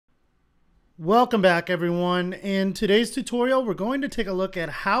Welcome back everyone. In today's tutorial we're going to take a look at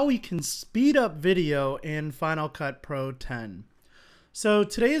how we can speed up video in Final Cut Pro 10. So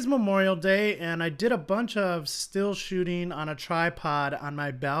today is Memorial Day and I did a bunch of still shooting on a tripod on my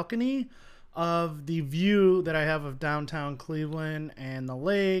balcony of the view that I have of downtown Cleveland and the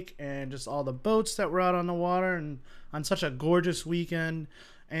lake and just all the boats that were out on the water and on such a gorgeous weekend.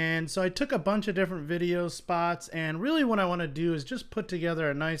 And so I took a bunch of different video spots, and really what I want to do is just put together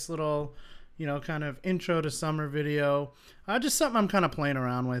a nice little kind of intro to summer video, just something I'm kind of playing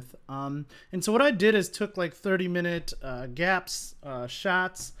around with. And so what I did is took like 30-minute gaps,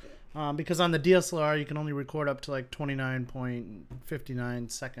 shots, because on the DSLR you can only record up to like 29.59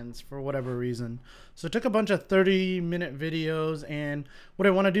 seconds for whatever reason. So I took a bunch of 30-minute videos, and what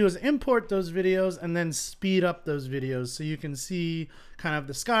I want to do is import those videos and then speed up those videos so you can see kind of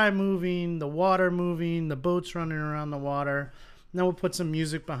the sky moving, the water moving, the boats running around the water. Then we'll put some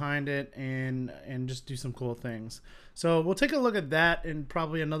music behind it and just do some cool things. So we'll take a look at that in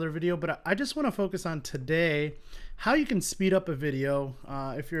probably another video, but I just want to focus on today how you can speed up a video.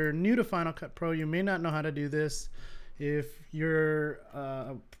 If you're new to Final Cut Pro, you may not know how to do this. If you're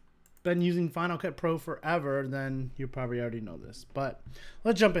been using Final Cut Pro forever, then you probably already know this, but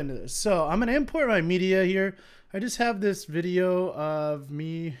let's jump into this. So I'm going to import my media here. I just have this video of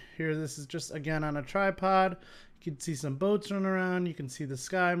me here. This is just, again, on a tripod. You can see some boats running around. You can see the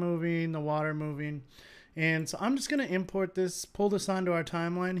sky moving, the water moving. And so I'm just going to import this, pull this onto our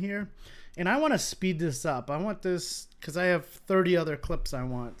timeline here. And I want to speed this up. I want this because I have 30 other clips I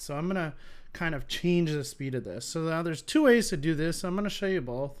want. So I'm going to kind of change the speed of this. So now there's two ways to do this. So I'm going to show you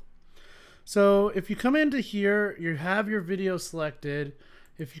both. So if you come into here, you have your video selected.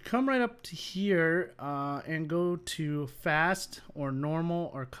 If you come right up to here and go to fast or normal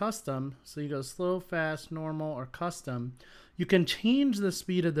or custom, so you go slow, fast, normal, or custom, you can change the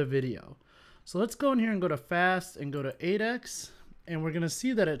speed of the video. So let's go in here and go to fast and go to 8x, and we're going to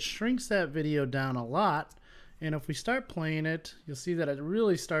see that it shrinks that video down a lot. And if we start playing it, you'll see that it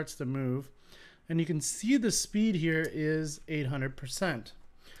really starts to move. And you can see the speed here is 800%.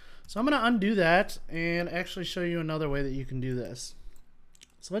 So I'm going to undo that and actually show you another way that you can do this.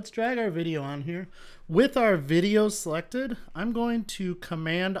 So let's drag our video on here. With our video selected, I'm going to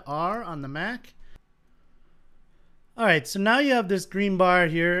Command R on the Mac. All right, so now you have this green bar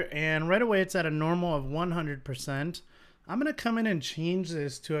here, and right away it's at a normal of 100%. I'm going to come in and change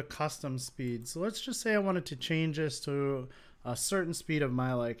this to a custom speed. So let's just say I wanted to change this to a certain speed of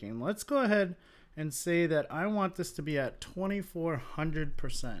my liking. Let's go ahead and say that I want this to be at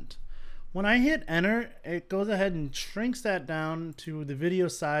 2400%. When I hit enter, it goes ahead and shrinks that down to the video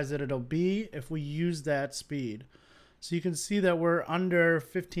size that it'll be if we use that speed. So you can see that we're under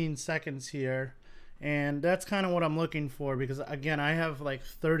 15 seconds here, and that's kind of what I'm looking for because, again, I have like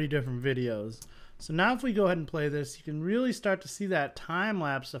 30 different videos. So now if we go ahead and play this, you can really start to see that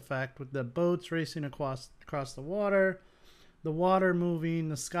time-lapse effect with the boats racing across the water moving,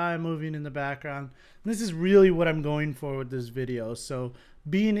 the sky moving in the background. And this is really what I'm going for with this video. So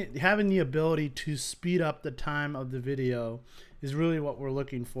having the ability to speed up the time of the video is really what we're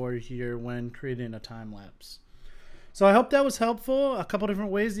looking for here when creating a time lapse. So I hope that was helpful. A couple different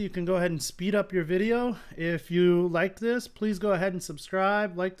ways that you can go ahead and speed up your video. If you liked this, please go ahead and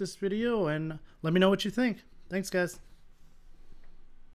subscribe, like this video, and let me know what you think. Thanks, guys.